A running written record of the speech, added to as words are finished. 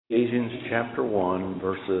Ephesians chapter 1,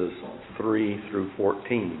 verses 3 through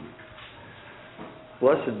 14.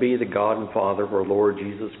 Blessed be the God and Father of our Lord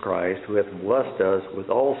Jesus Christ, who hath blessed us with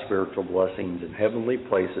all spiritual blessings in heavenly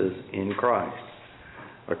places in Christ,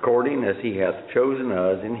 according as he hath chosen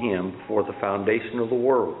us in him before the foundation of the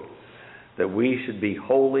world, that we should be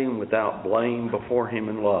holy and without blame before him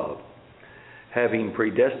in love, having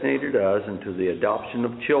predestinated us unto the adoption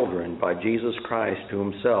of children by Jesus Christ to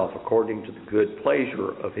himself, according to the good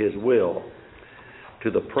pleasure of his will,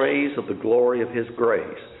 to the praise of the glory of his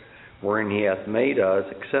grace, wherein he hath made us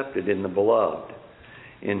accepted in the beloved,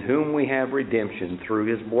 in whom we have redemption through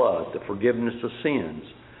his blood, the forgiveness of sins,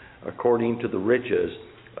 according to the riches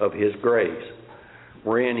of his grace,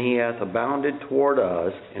 wherein he hath abounded toward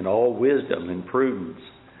us in all wisdom and prudence,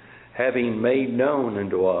 having made known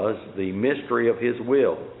unto us the mystery of his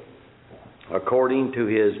will, according to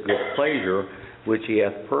his good pleasure, which he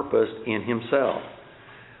hath purposed in himself,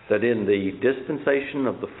 that in the dispensation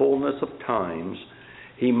of the fullness of times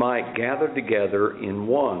he might gather together in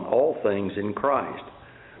one all things in Christ,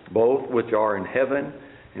 both which are in heaven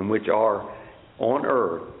and which are on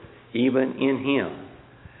earth, even in him,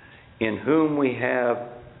 in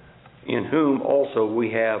whom also we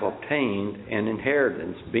have obtained an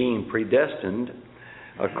inheritance, being predestined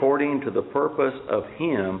according to the purpose of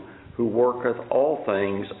him who worketh all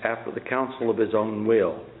things after the counsel of his own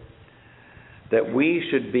will, that we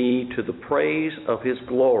should be to the praise of his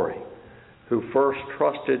glory, who first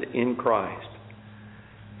trusted in Christ,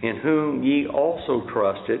 in whom ye also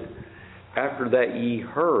trusted, after that ye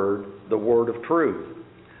heard the word of truth,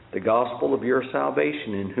 the gospel of your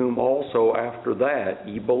salvation, in whom also after that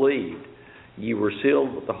ye believed, ye were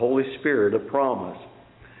sealed with the Holy Spirit of promise,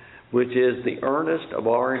 which is the earnest of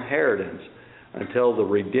our inheritance, until the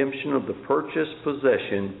redemption of the purchased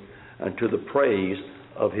possession, unto the praise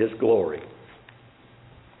of his glory.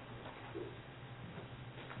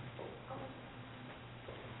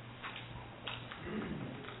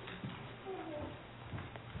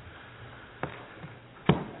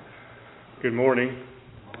 Good morning.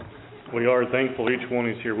 We are thankful each one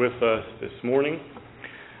is here with us this morning.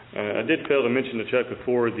 I did fail to mention to Chuck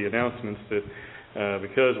before the announcements that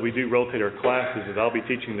because we do rotate our classes, that I'll be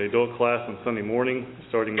teaching the adult class on Sunday morning,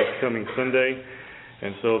 starting this coming Sunday.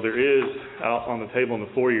 And so there is out on the table in the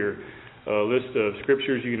foyer a list of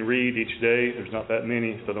scriptures you can read each day. There's not that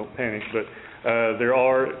many, so don't panic. But there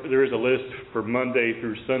is a list for Monday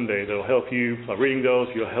through Sunday that will help you. By reading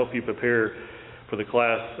those, will help you prepare for the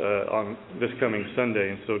class on this coming Sunday,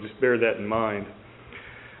 and so just bear that in mind.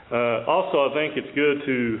 Also, I think it's good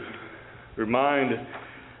to remind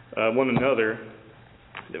one another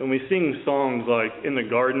that when we sing songs like In the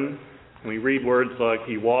Garden, and we read words like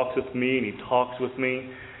He walks with me and He talks with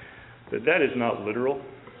me, that is not literal.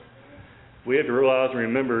 We have to realize and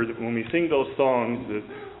remember that when we sing those songs, that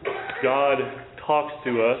God talks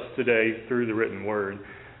to us today through the written word.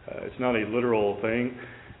 It's not a literal thing.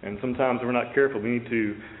 And sometimes we're not careful. We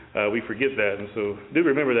forget that. And so do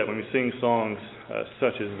remember that when we sing songs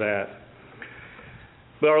such as that.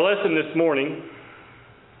 But our lesson this morning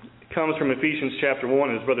comes from Ephesians chapter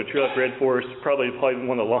 1, as Brother Chuck read for us, probably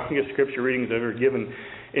one of the longest scripture readings I've ever given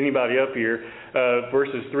anybody up here,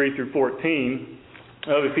 verses 3 through 14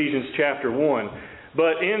 of Ephesians chapter 1.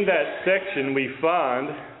 But in that section we find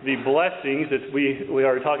the blessings that we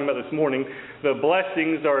are talking about this morning. The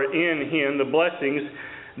blessings are in Him. The blessings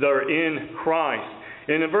that are in Christ.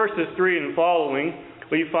 And in verses 3 and following,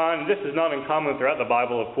 we find, this is not uncommon throughout the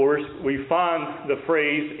Bible, of course, we find the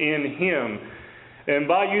phrase in Him. And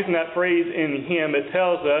by using that phrase in Him, it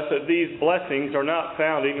tells us that these blessings are not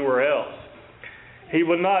found anywhere else. He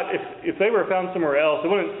would not, if they were found somewhere else, it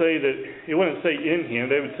wouldn't say in Him.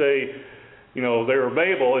 They would say, they were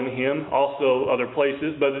available in Him, also other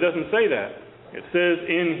places, but it doesn't say that. It says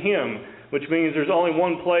in Him, which means there's only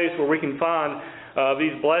one place where we can find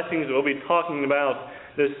these blessings that we'll be talking about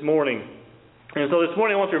this morning. And so this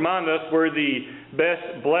morning I want to remind us where the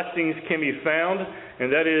best blessings can be found,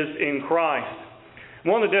 and that is in Christ.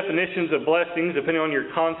 One of the definitions of blessings, depending on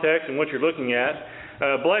your context and what you're looking at,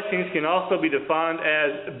 blessings can also be defined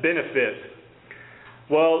as benefit.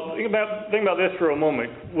 Well, think about this for a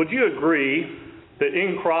moment. Would you agree that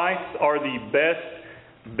in Christ are the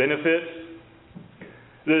best benefits?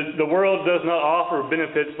 The world does not offer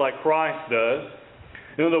benefits like Christ does.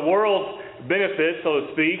 The world's benefits, so to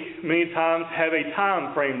speak, many times have a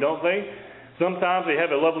time frame, don't they? Sometimes they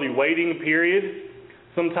have a lovely waiting period.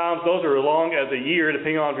 Sometimes those are as long as a year,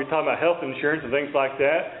 depending on if you're talking about health insurance and things like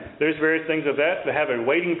that. There's various things of that have a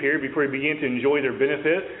waiting period before you begin to enjoy their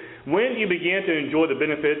benefit. When you begin to enjoy the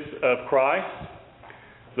benefits of Christ,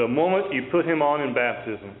 the moment you put Him on in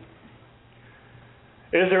baptism.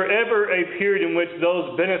 Is there ever a period in which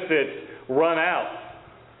those benefits run out?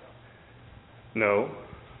 No.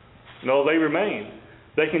 No, they remain.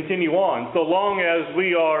 They continue on, so long as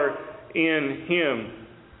we are in Him.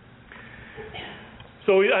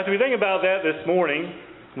 So as we think about that this morning,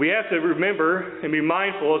 we have to remember and be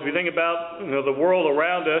mindful as we think about the world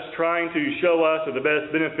around us trying to show us that the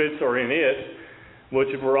best benefits are in it, which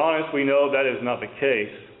if we're honest, we know that is not the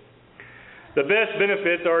case. The best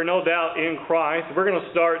benefits are no doubt in Christ. We're going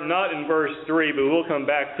to start not in verse 3, but we'll come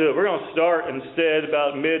back to it. We're going to start instead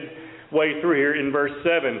about midway through here in verse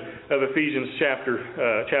 7 of Ephesians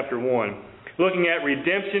chapter 1, looking at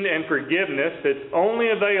redemption and forgiveness that's only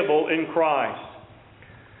available in Christ.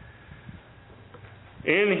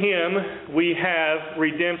 In Him we have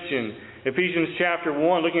redemption. Ephesians chapter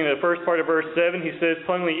 1, looking at the first part of verse 7, he says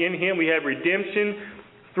plainly, in Him we have redemption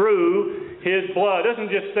through His blood. It doesn't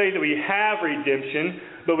just say that we have redemption,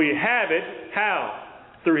 but we have it, how?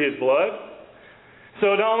 Through His blood.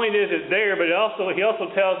 So not only is it there, but He also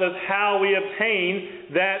tells us how we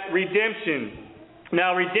obtain that redemption.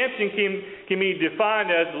 Now, redemption can be defined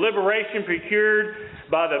as liberation procured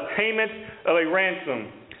by the payment of a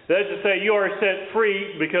ransom. That is to say, you are set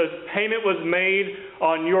free because payment was made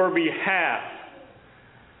on your behalf.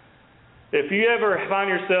 If you ever find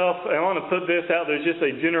yourself, and I want to put this out there, just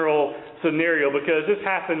a general scenario, because this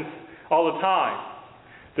happens all the time.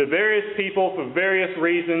 To various people for various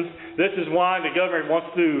reasons. This is why the government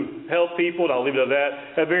wants to help people, and I'll leave it at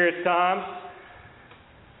that, at various times.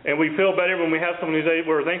 And we feel better when we have someone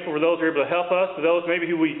we're thankful for those who are able to help us, for those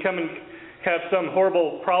maybe who we come and have some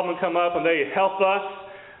horrible problem come up and they help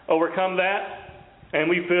us overcome that, and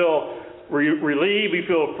we feel relieved, we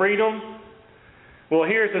feel freedom. Well,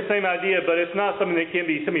 here's the same idea, but it's not something that can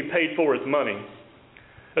be paid for with money.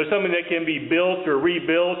 It's something that can be built or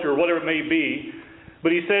rebuilt or whatever it may be.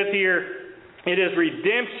 But he says here, it is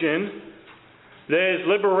redemption, that is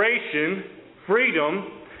liberation,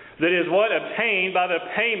 freedom, that is what? Obtained by the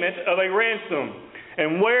payment of a ransom.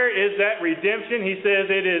 And where is that redemption? He says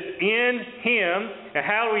it is in Him. And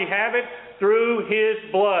how do we have it? Through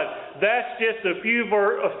His blood. That's just a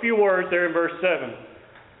few words there in verse 7.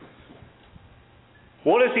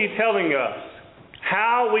 What is he telling us?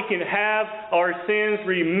 How we can have our sins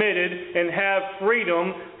remitted and have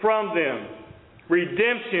freedom from them.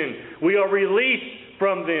 Redemption. We are released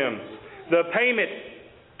from them. The payment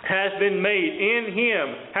has been made in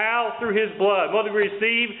Him. How? Through His blood. What do we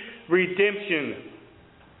receive? Redemption.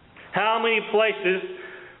 How many places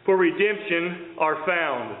for redemption are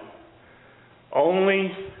found? Only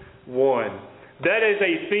one. That is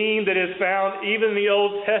a theme that is found even in the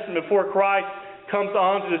Old Testament before Christ comes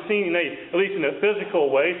onto the scene, at least in a physical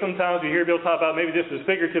way. Sometimes you hear people talk about maybe this is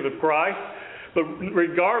figurative of Christ. But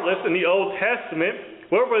regardless, in the Old Testament,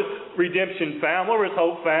 where was redemption found? Where was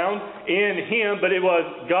hope found? In Him, but it was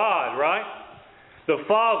God, right? The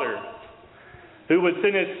Father, who would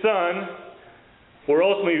send His Son, where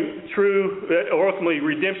ultimately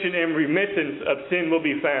redemption and remittance of sin will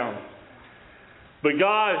be found. But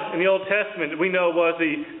God, in the Old Testament, we know was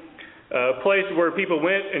the place where people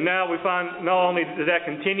went, and now we find not only does that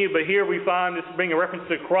continue, but here we find this being a reference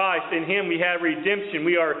to Christ. In Him we have redemption.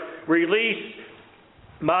 We are released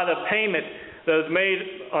by the payment that was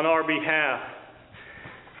made on our behalf.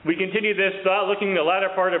 We continue this thought looking at the latter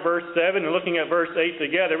part of verse 7 and looking at verse 8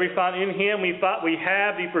 together. We find in Him we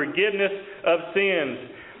have the forgiveness of sins.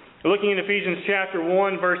 Looking in Ephesians chapter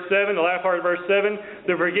 1, verse 7, the latter part of verse 7,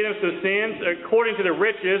 the forgiveness of sins according to the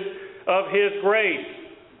riches of His grace.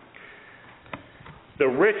 The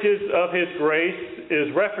riches of His grace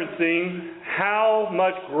is referencing how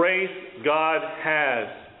much grace God has.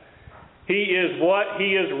 He is what?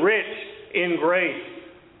 He is rich in grace,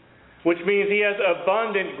 which means He has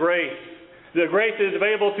abundant grace. The grace is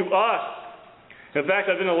available to us. In fact,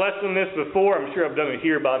 I've done a lesson on this before. I'm sure I've done it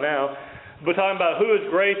here by now. But talking about who is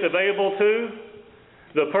grace available to?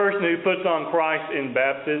 The person who puts on Christ in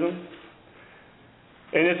baptism.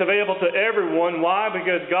 And it's available to everyone. Why?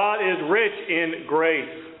 Because God is rich in grace.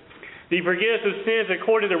 The forgiveness of sins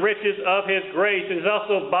according to the riches of His grace. It is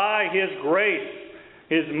also by His grace,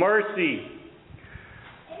 His mercy,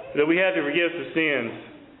 that we have the forgiveness of sins.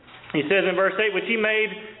 He says in verse 8, which He made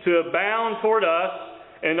to abound toward us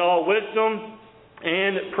in all wisdom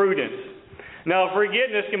and prudence. Now,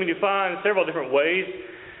 forgiveness can be defined in several different ways.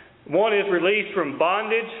 One is release from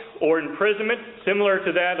bondage or imprisonment, similar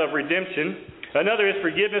to that of redemption. Another is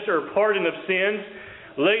forgiveness or pardon of sins,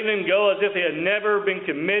 letting them go as if they had never been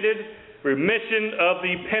committed, remission of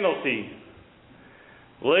the penalty.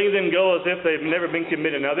 Letting them go as if they've never been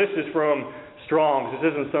committed. Now, this is from Strong's.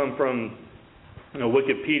 This isn't some from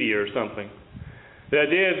Wikipedia or something. The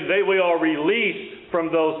idea is that we are released from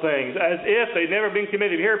those things as if they've never been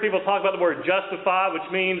committed. You hear people talk about the word justified, which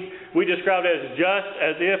means we describe it as just,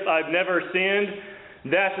 as if I've never sinned.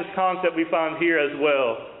 That's this concept we find here as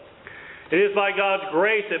well. It is by God's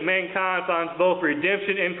grace that mankind finds both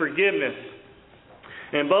redemption and forgiveness.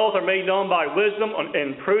 And both are made known by wisdom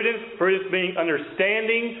and prudence, prudence being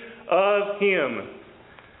understanding of Him.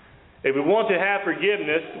 If we want to have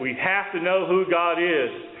forgiveness, we have to know who God is.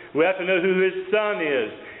 We have to know who His Son is.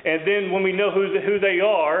 And then when we know who they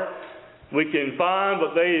are, we can find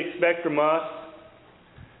what they expect from us.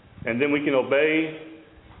 And then we can obey.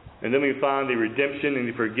 And then we find the redemption and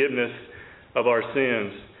the forgiveness of our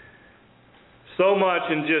sins. So much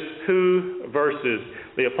in just 2 verses.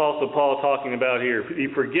 The Apostle Paul talking about here. The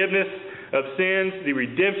forgiveness of sins, the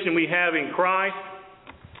redemption we have in Christ,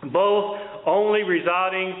 both only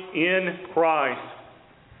residing in Christ.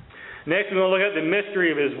 Next, we're going to look at the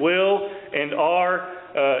mystery of His will and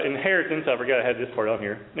our inheritance. I forgot I had this part on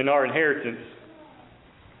here. And our inheritance.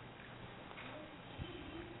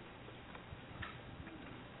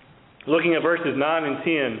 Looking at verses 9 and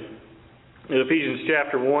 10 in Ephesians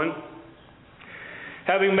chapter 1.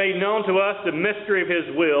 Having made known to us the mystery of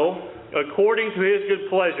His will, according to His good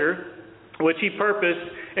pleasure, which He purposed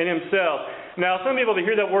in Himself. Now, some people, they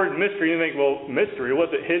hear that word mystery and think, well, mystery, was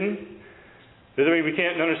it hidden? Does it mean we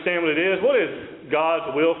can't understand what it is? What is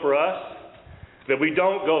God's will for us? That we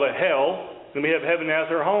don't go to hell, and we have heaven as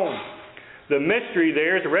our home. The mystery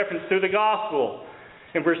there is a reference to the gospel.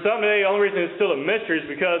 And for some today, the only reason it's still a mystery is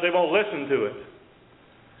because they won't listen to it.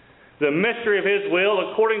 The mystery of His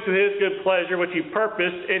will, according to His good pleasure, which He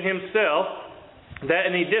purposed in Himself, that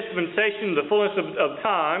in the dispensation, the fullness of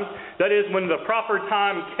time, that is, when the proper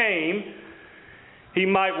time came, He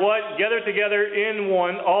might what? Gather together in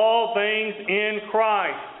one all things in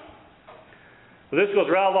Christ. Well, this goes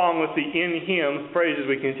right along with the in Him phrases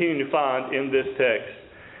we continue to find in this text.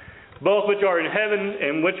 Both which are in heaven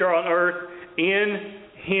and which are on earth in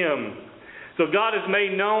Him. So God has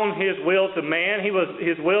made known His will to man.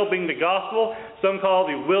 His will being the gospel. Some call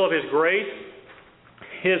it the will of His grace.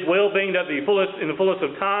 His will being that in the fullness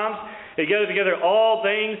of times, He gathered together all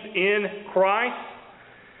things in Christ.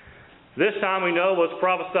 This time we know was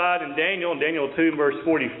prophesied in Daniel 2 verse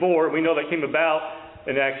 44. We know that came about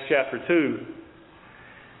in Acts chapter 2.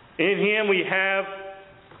 In Him we have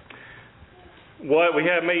what we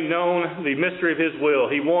have made known, the mystery of His will.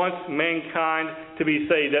 He wants mankind to be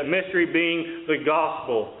saved. That mystery being the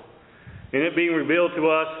gospel. And it being revealed to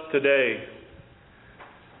us today.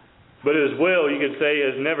 But His will, you could say,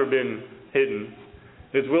 has never been hidden.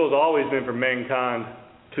 His will has always been for mankind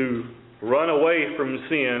to run away from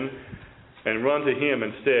sin and run to Him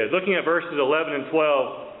instead. Looking at verses 11 and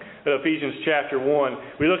 12 of Ephesians chapter 1,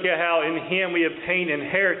 we look at how in Him we obtain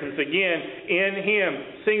inheritance. Again, in Him,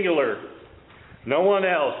 singular. No one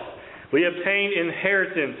else. We obtain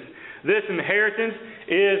inheritance. This inheritance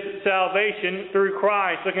is salvation through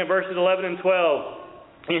Christ. Looking at verses 11 and 12.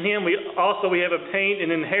 In Him we have obtained an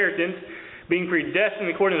inheritance, being predestined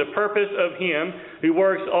according to the purpose of Him who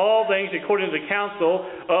works all things according to the counsel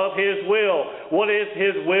of His will. What is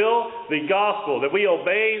His will? The gospel. That we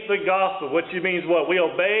obey the gospel, which means what? We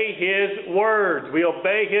obey His words. We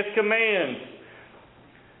obey His commands.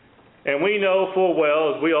 And we know full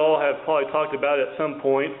well, as we all have probably talked about at some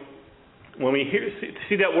point, when we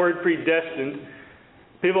see that word predestined,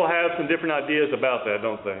 people have some different ideas about that,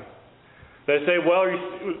 don't they? They say, well,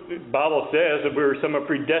 the Bible says that some are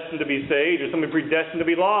predestined to be saved or some are predestined to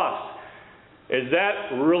be lost. Is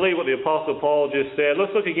that really what the Apostle Paul just said?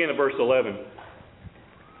 Let's look again at verse 11.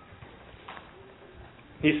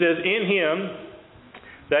 He says, in Him,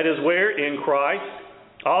 that is where? In Christ,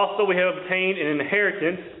 also we have obtained an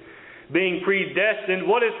inheritance, being predestined.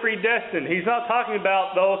 What is predestined? He's not talking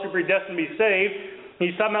about those who are predestined to be saved.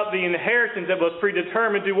 He's talking about the inheritance that was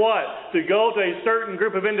predetermined to what? To go to a certain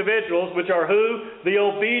group of individuals, which are who? The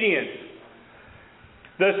obedient.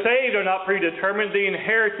 The saved are not predetermined. The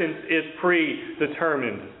inheritance is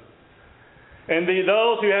predetermined. And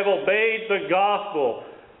those who have obeyed the gospel,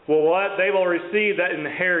 well, what? They will receive that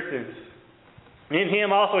inheritance. In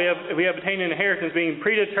Him also we have obtained an inheritance, being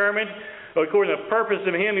predetermined according to the purpose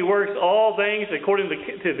of Him. He works all things according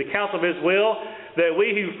to the counsel of His will, that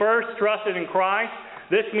we who first trusted in Christ,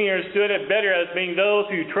 this can be understood better as being those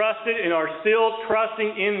who trusted and are still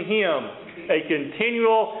trusting in Him. A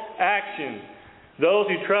continual action. Those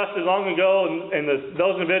who trusted long ago and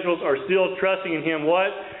those individuals are still trusting in Him,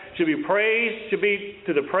 what? Should be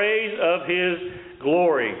to the praise of His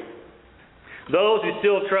glory. Those who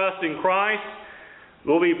still trust in Christ,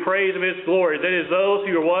 will be praised of His glory. That is, those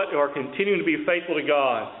who are what? Who are continuing to be faithful to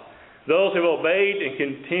God. Those who have obeyed and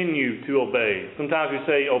continue to obey. Sometimes we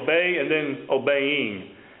say obey and then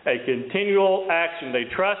obeying. A continual action. They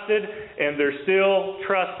trusted and they're still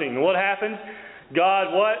trusting. And what happens?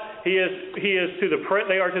 God, what? They are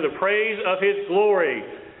to the praise of His glory.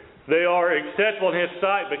 They are acceptable in His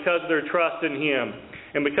sight because of their trust in Him.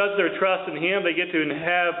 And because of their trust in Him, they get to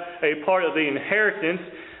have a part of the inheritance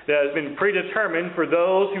that has been predetermined for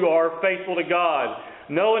those who are faithful to God.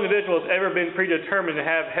 No individual has ever been predetermined to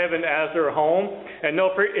have heaven as their home, and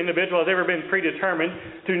no individual has ever been predetermined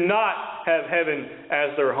to not have heaven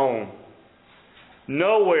as their home.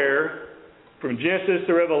 Nowhere from Genesis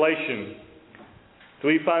to Revelation do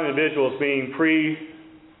we find individuals being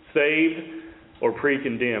pre-saved or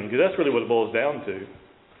pre-condemned, because that's really what it boils down to.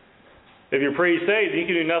 If you're pre-saved, you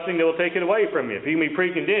can do nothing that will take it away from you. If you can be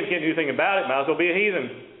pre-condemned, you can't do anything about it, might as well be a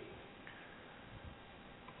heathen.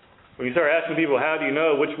 When you start asking people, how do you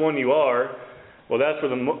know which one you are? Well, that's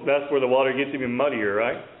where the water gets even muddier,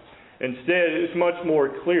 right? Instead, it's much more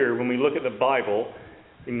clear when we look at the Bible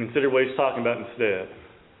and consider what He's talking about instead.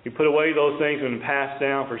 You put away those things that have been passed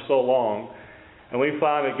down for so long, and we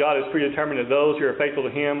find that God has predetermined that those who are faithful to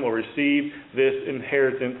Him will receive this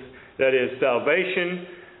inheritance, that is salvation,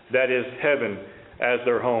 that is heaven as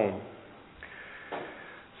their home.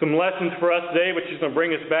 Some lessons for us today, which is going to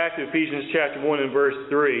bring us back to Ephesians chapter 1 and verse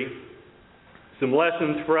 3. Some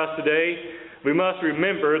lessons for us today. We must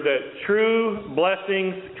remember that true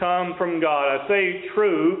blessings come from God. I say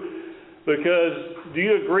true because do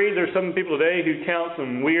you agree there's some people today who count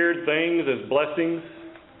some weird things as blessings?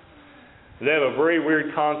 They have a very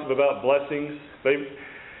weird concept about blessings.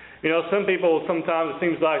 Some people, sometimes it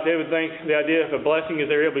seems like they would think the idea of a blessing is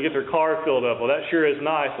they're able to get their car filled up. Well, that sure is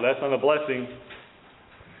nice, but that's not a blessing.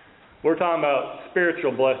 We're talking about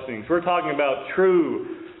spiritual blessings. We're talking about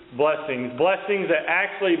true blessings. Blessings that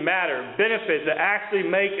actually matter. Benefits that actually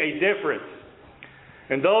make a difference.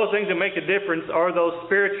 And those things that make a difference are those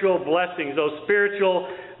spiritual blessings, those spiritual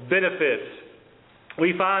benefits.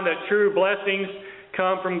 We find that true blessings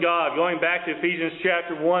come from God. Going back to Ephesians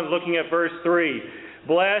chapter 1, looking at verse 3.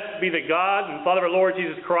 Blessed be the God and Father of our Lord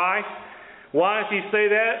Jesus Christ. Why does He say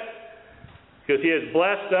that? Because He has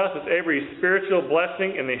blessed us with every spiritual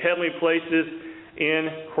blessing in the heavenly places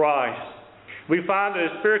in Christ. We find that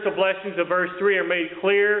the spiritual blessings of verse 3 are made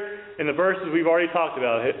clear in the verses we've already talked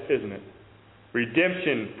about, isn't it?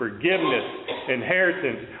 Redemption, forgiveness,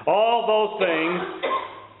 inheritance. All those things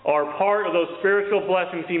are part of those spiritual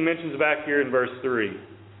blessings He mentions back here in verse 3.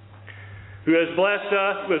 Who has blessed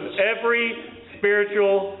us with every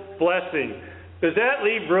spiritual blessing. Does that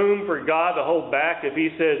leave room for God to hold back if He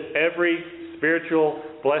says every spiritual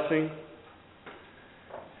blessing?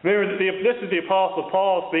 Remember, this is the Apostle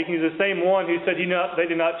Paul speaking. He's the same one who said they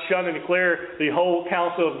did not shun and declare the whole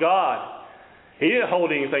counsel of God. He didn't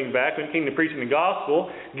hold anything back when it came to preaching the gospel.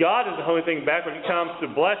 God doesn't hold anything back when it comes to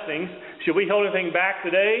blessings. Should we hold anything back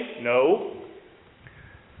today? No.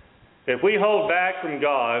 If we hold back from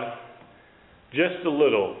God just a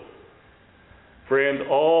little, friend,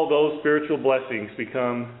 all those spiritual blessings they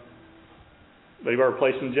are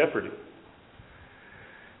placed in jeopardy.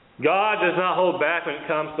 God does not hold back when it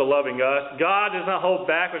comes to loving us. God does not hold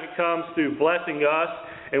back when it comes to blessing us.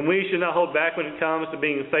 And we should not hold back when it comes to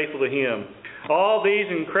being faithful to Him. All these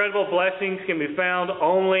incredible blessings can be found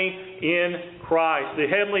only in Christ. The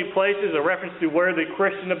heavenly places are a reference to where the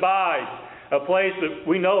Christian abides. A place that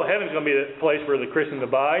we know heaven is going to be the place where the Christian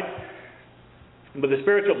abides. But the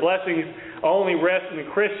spiritual blessings only rest in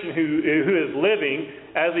the Christian who is living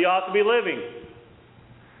as he ought to be living.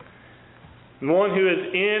 The one who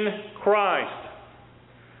is in Christ.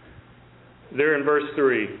 There in verse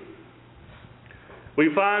 3.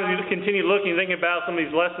 We find, as we continue looking and thinking about some of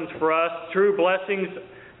these lessons for us, true blessings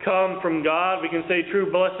come from God. We can say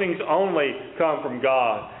true blessings only come from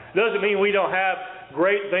God. It doesn't mean we don't have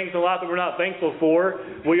great things in life that we're not thankful for.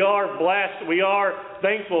 We are blessed. We are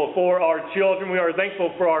thankful for our children. We are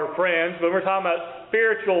thankful for our friends. But we're talking about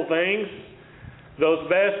spiritual things. Those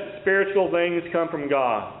best spiritual things come from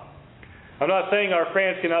God. I'm not saying our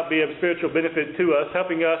friends cannot be of spiritual benefit to us,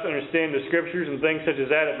 helping us understand the Scriptures and things such as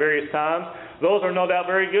that at various times. Those are no doubt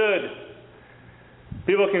very good.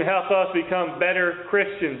 People can help us become better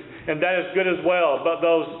Christians, and that is good as well. But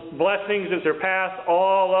those blessings that surpass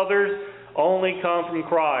all others only come from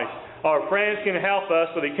Christ. Our friends can help us,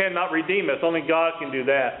 but they cannot redeem us. Only God can do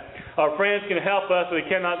that. Our friends can help us, but they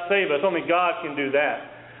cannot save us. Only God can do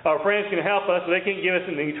that. Our friends can help us, but they can't give us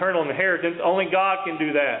an eternal inheritance. Only God can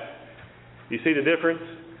do that. You see the difference?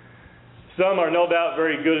 Some are no doubt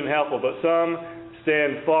very good and helpful, but some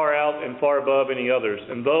stand far out and far above any others,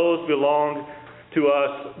 and those belong to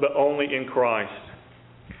us, but only in Christ.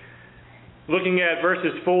 Looking at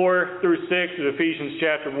verses 4 through 6 of Ephesians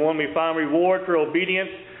chapter 1, we find reward for obedience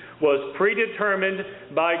was predetermined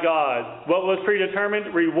by God. What was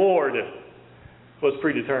predetermined? Reward was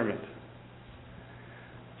predetermined.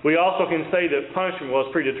 We also can say that punishment was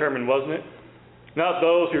predetermined, wasn't it? Not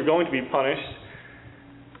those who are going to be punished,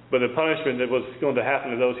 but the punishment that was going to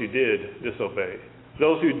happen to those who did disobey.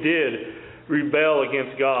 Those who did rebel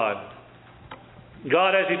against God.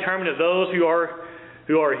 God has determined that those who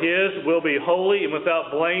are His will be holy and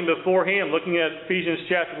without blame before Him. Looking at Ephesians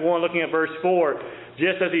chapter 1, looking at verse 4,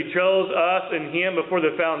 just as He chose us and Him before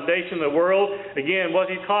the foundation of the world. Again, what's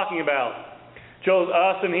He talking about? Chose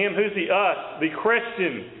us and Him. Who's the us? The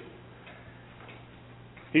Christian.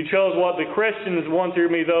 He chose what? The Christians, one through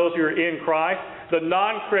me, those who are in Christ. The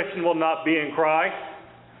non-Christian will not be in Christ.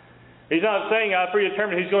 He's not saying I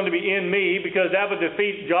predetermined He's going to be in me, because that would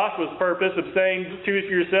defeat Joshua's purpose of saying, choose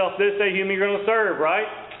for yourself this day whom you're going to serve, right?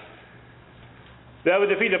 That would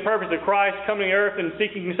defeat the purpose of Christ coming to earth and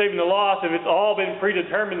seeking and saving the lost if it's all been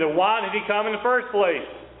predetermined. Then why did He come in the first place?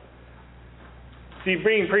 See,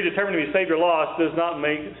 being predetermined to be saved or lost does not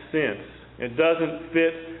make sense. It doesn't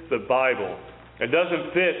fit the Bible. It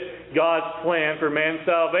doesn't fit God's plan for man's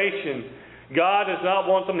salvation. God does not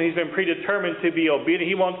want someone who's been predetermined to be obedient.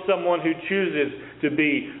 He wants someone who chooses to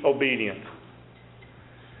be obedient.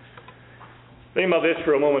 Think about this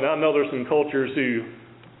for a moment. I know there's some cultures who,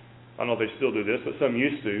 I don't know if they still do this, but some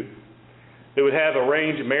used to. They would have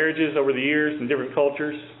arranged marriages over the years in different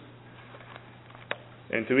cultures.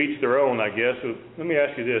 And to each their own, I guess. So let me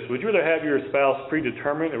ask you this. Would you rather have your spouse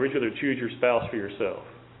predetermined, or would you rather choose your spouse for yourself?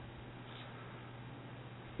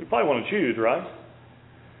 You probably want to choose, right?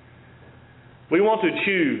 We want to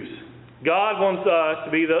choose. God wants us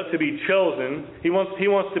to be chosen. He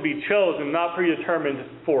wants to be chosen, not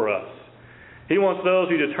predetermined for us. He wants those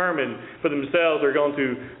who determine for themselves are going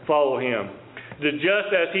to follow Him. Just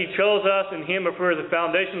as He chose us in Him before the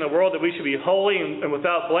foundation of the world, that we should be holy and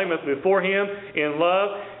without blame before Him in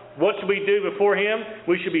love. What should we do before Him?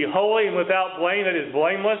 We should be holy and without blame, that is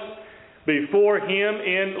blameless, before Him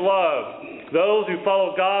in love. Those who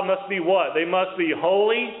follow God must be what? They must be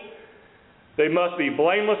holy. They must be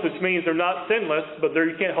blameless, which means they're not sinless, but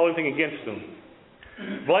you can't hold anything against them.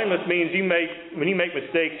 Blameless means when you make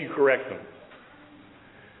mistakes, you correct them.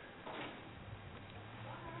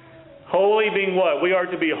 Holy being what? We are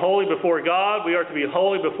to be holy before God. We are to be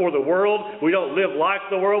holy before the world. We don't live like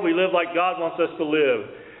the world. We live like God wants us to live.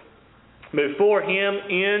 Before Him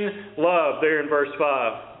in love, there in verse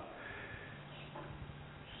 5.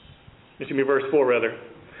 It should be verse 4, rather.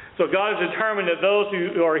 So God has determined that those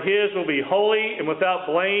who are His will be holy and without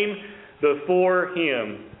blame before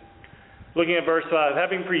Him. Looking at verse 5.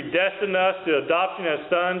 Having predestined us to adoption as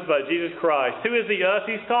sons by Jesus Christ. Who is the us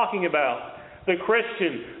He's talking about? The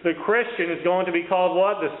Christian. The Christian is going to be called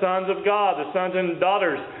what? The sons of God. The sons and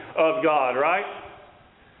daughters of God, right?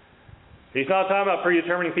 He's not talking about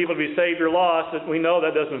predetermining people to be saved or lost. We know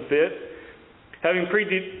that doesn't fit. Having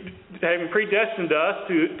predestined us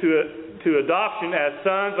to adoption as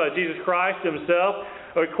sons by Jesus Christ Himself,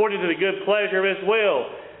 according to the good pleasure of His will.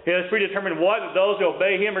 He has predetermined what? That those who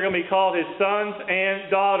obey Him are going to be called His sons and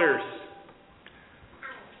daughters.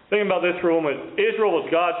 Think about this for a moment. Israel was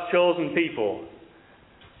God's chosen people.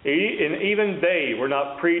 And even they were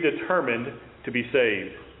not predetermined to be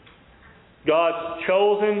saved. God's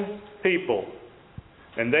chosen people.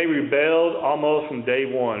 And they rebelled almost from day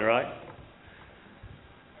one, right?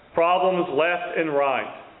 Problems left and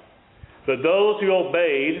right. But those who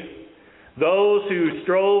obeyed, those who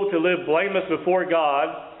strove to live blameless before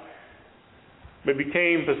God, they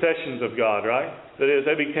became possessions of God, right? That is,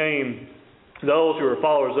 they became those who are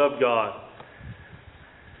followers of God.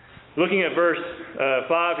 Looking at verse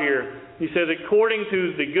 5 here, he says, according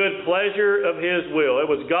to the good pleasure of His will. It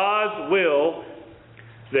was God's will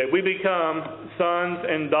that we become sons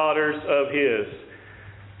and daughters of His.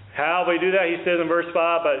 How we do that? He says in verse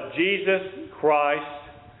 5, by Jesus Christ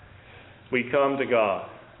we come to God.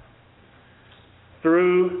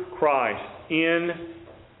 Through Christ. In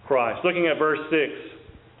Christ. Looking at verse 6.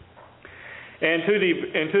 And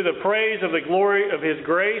to the praise of the glory of His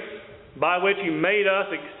grace, by which He made us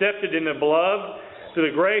accepted in the beloved, to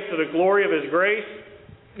the grace of the glory of His grace,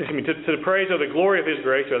 to the praise of the glory of His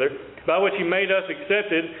grace, rather, by which He made us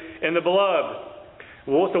accepted in the beloved.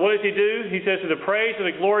 Well, so what does He do? He says, to the praise of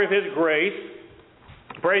the glory of His grace,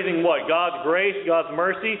 praising what? God's grace, God's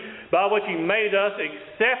mercy, by which He made us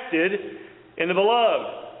accepted in the beloved.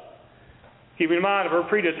 Keep in mind, if we're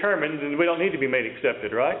predetermined, then we don't need to be made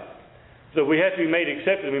accepted, right? So we have to be made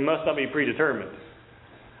accepted, we must not be predetermined.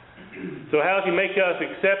 So how does He make us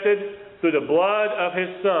accepted? Through the blood of His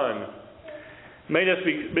Son. Made us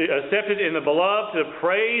be accepted in the beloved to the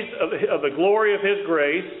praise of the glory of His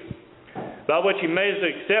grace, by which He made us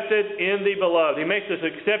accepted in the beloved. He makes us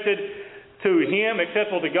accepted to Him,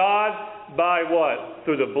 acceptable to God, by what?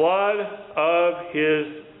 Through the blood of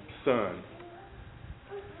His Son.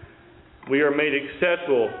 We are made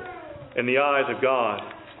acceptable in the eyes of God.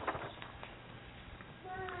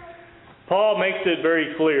 Paul makes it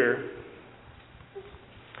very clear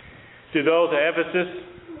to those at Ephesus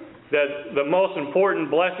that the most important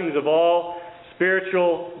blessings of all,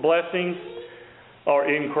 spiritual blessings, are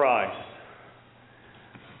in Christ.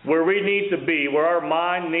 Where we need to be, where our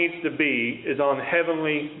mind needs to be, is on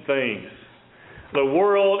heavenly things. The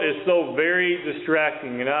world is so very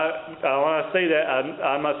distracting, and when I say that,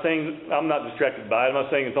 I'm not saying I'm not distracted by it. I'm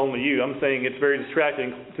not saying it's only you. I'm saying it's very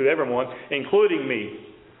distracting to everyone, including me.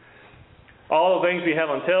 All the things we have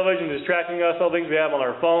on television distracting us, all the things we have on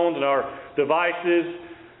our phones and our devices,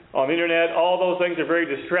 on the internet, all those things are very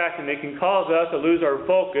distracting. They can cause us to lose our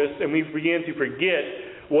focus, and we begin to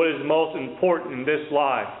forget what is most important in this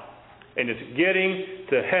life, and it's getting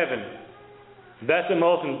to heaven. That's the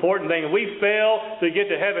most important thing. If we fail to get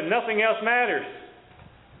to heaven, nothing else matters.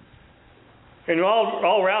 And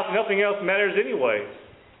all we're out, nothing else matters anyway.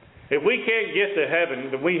 If we can't get to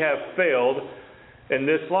heaven, then we have failed in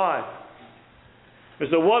this life. And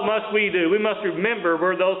so what must we do? We must remember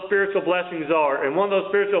where those spiritual blessings are. And one of those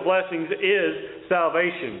spiritual blessings is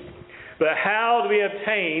salvation. But how do we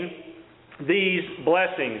obtain these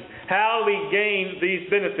blessings? How do we gain these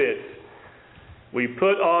benefits? We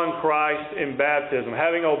put on Christ in baptism,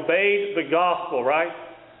 having obeyed the gospel, right?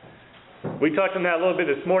 We touched on that a little bit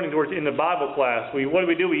this morning in the Bible class.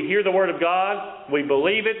 What do? We hear the Word of God, we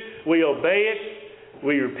believe it, we obey it,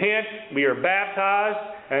 we repent, we are baptized,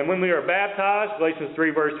 and when we are baptized, Galatians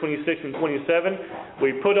 3, verse 26 and 27,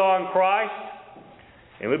 we put on Christ,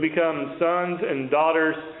 and we become sons and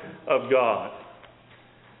daughters of God.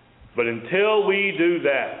 But until we do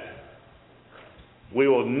that, we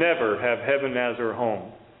will never have heaven as our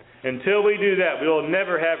home. Until we do that, we will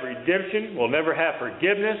never have redemption. We'll never have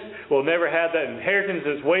forgiveness. We'll never have that inheritance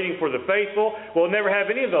that's waiting for the faithful. We'll never have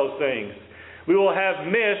any of those things. We will have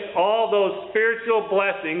missed all those spiritual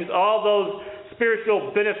blessings, all those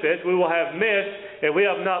spiritual benefits we will have missed if we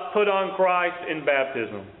have not put on Christ in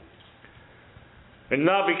baptism. And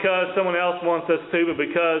not because someone else wants us to, but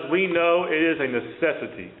because we know it is a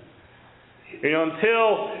necessity. No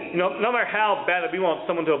matter how bad we want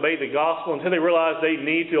someone to obey the gospel, until they realize they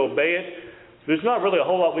need to obey it, there's not really a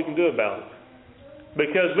whole lot we can do about it.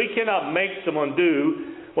 Because we cannot make someone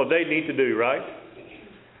do what they need to do, right?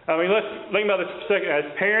 I mean, let's think about this for a second. As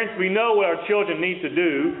parents, we know what our children need to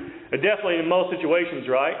do, definitely in most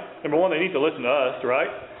situations, right? Number one, they need to listen to us,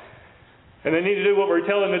 right? And they need to do what we're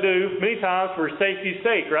telling them to do, many times for safety's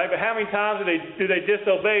sake, right? But how many times do they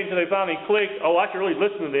disobey until they finally click, oh, I should really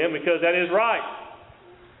listen to them because that is right?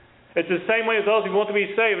 It's the same way as those who want to be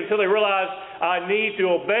saved. Until they realize, I need to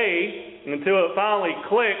obey, until it finally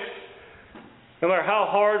clicks, no matter how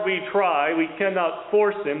hard we try, we cannot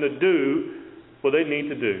force them to do what they need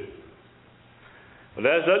to do. But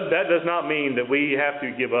that does not mean that we have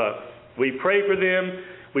to give up. We pray for them,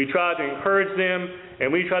 we try to encourage them,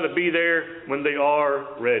 and we try to be there when they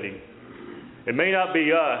are ready. It may not be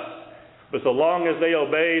us, but so long as they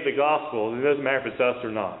obey the gospel, it doesn't matter if it's us or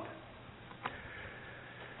not.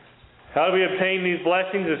 How do we obtain these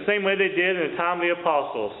blessings? The same way they did in the time of the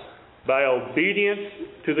apostles, by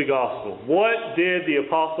obedience to the gospel. What did the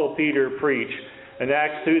apostle Peter preach in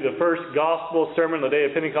Acts 2, the first gospel sermon on the day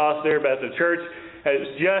of Pentecost there, but the church has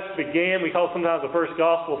just began? We call it sometimes the first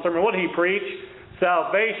gospel sermon. What did he preach?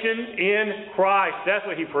 Salvation in Christ. That's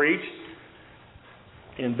what he preached.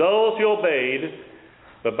 And those who obeyed,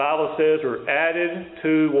 the Bible says, were added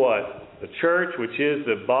to what? The church, which is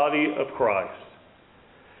the body of Christ.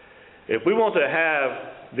 If we want to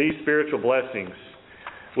have these spiritual blessings,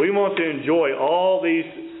 we want to enjoy all these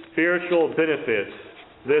spiritual benefits,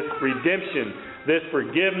 this redemption, this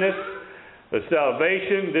forgiveness, the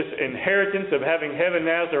salvation, this inheritance of having heaven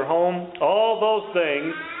as our home, all those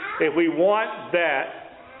things. If we want that,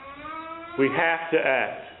 we have to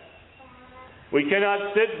act. We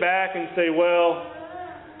cannot sit back and say, well,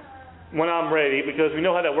 when I'm ready, because we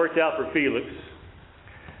know how that worked out for Felix.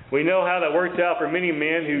 We know how that worked out for many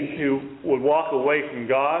men who would walk away from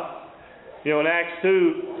God. In Acts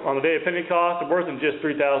 2, on the day of Pentecost, there wasn't just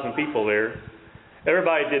 3,000 people there.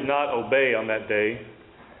 Everybody did not obey on that day.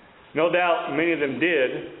 No doubt many of them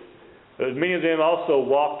did, but many of them also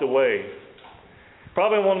walked away.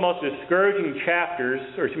 Probably one of the most discouraging chapters,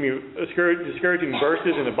 discouraging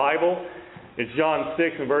verses in the Bible is John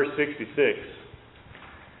 6 and verse 66.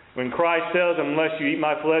 When Christ tells them, unless you eat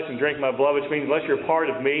my flesh and drink my blood, which means unless you're part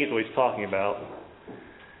of me, is what he's talking about.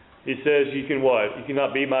 He says, you can what? You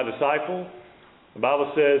cannot be my disciple. The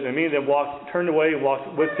Bible says, and many of them turned away and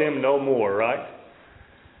walked with him no more, right?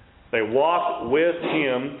 They walked with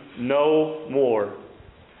him no more.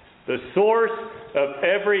 The source of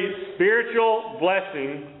every spiritual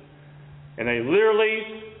blessing, and they literally,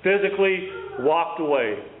 physically walked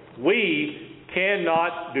away. We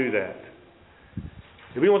cannot do that.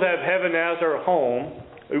 If we want to have heaven as our home,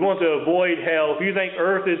 we want to avoid hell. If you think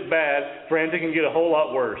earth is bad, friends, it can get a whole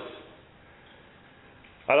lot worse.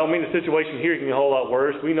 I don't mean the situation here can get a whole lot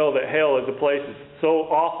worse. We know that hell is a place that's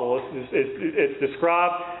so awful. It's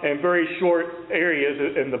described in very short areas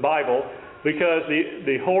in the Bible because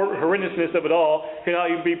the horrendousness of it all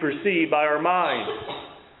cannot even be perceived by our minds.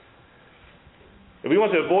 If we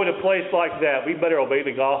want to avoid a place like that, we better obey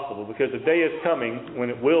the gospel because the day is coming when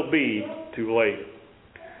it will be too late.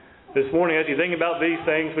 This morning, as you think about these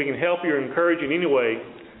things, we can help you or encourage you in any way.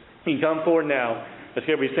 You can come forward now. Let's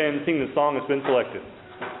get everybody stand and sing the song that's been selected.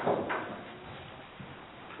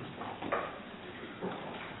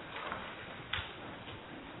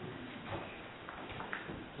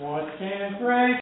 What can break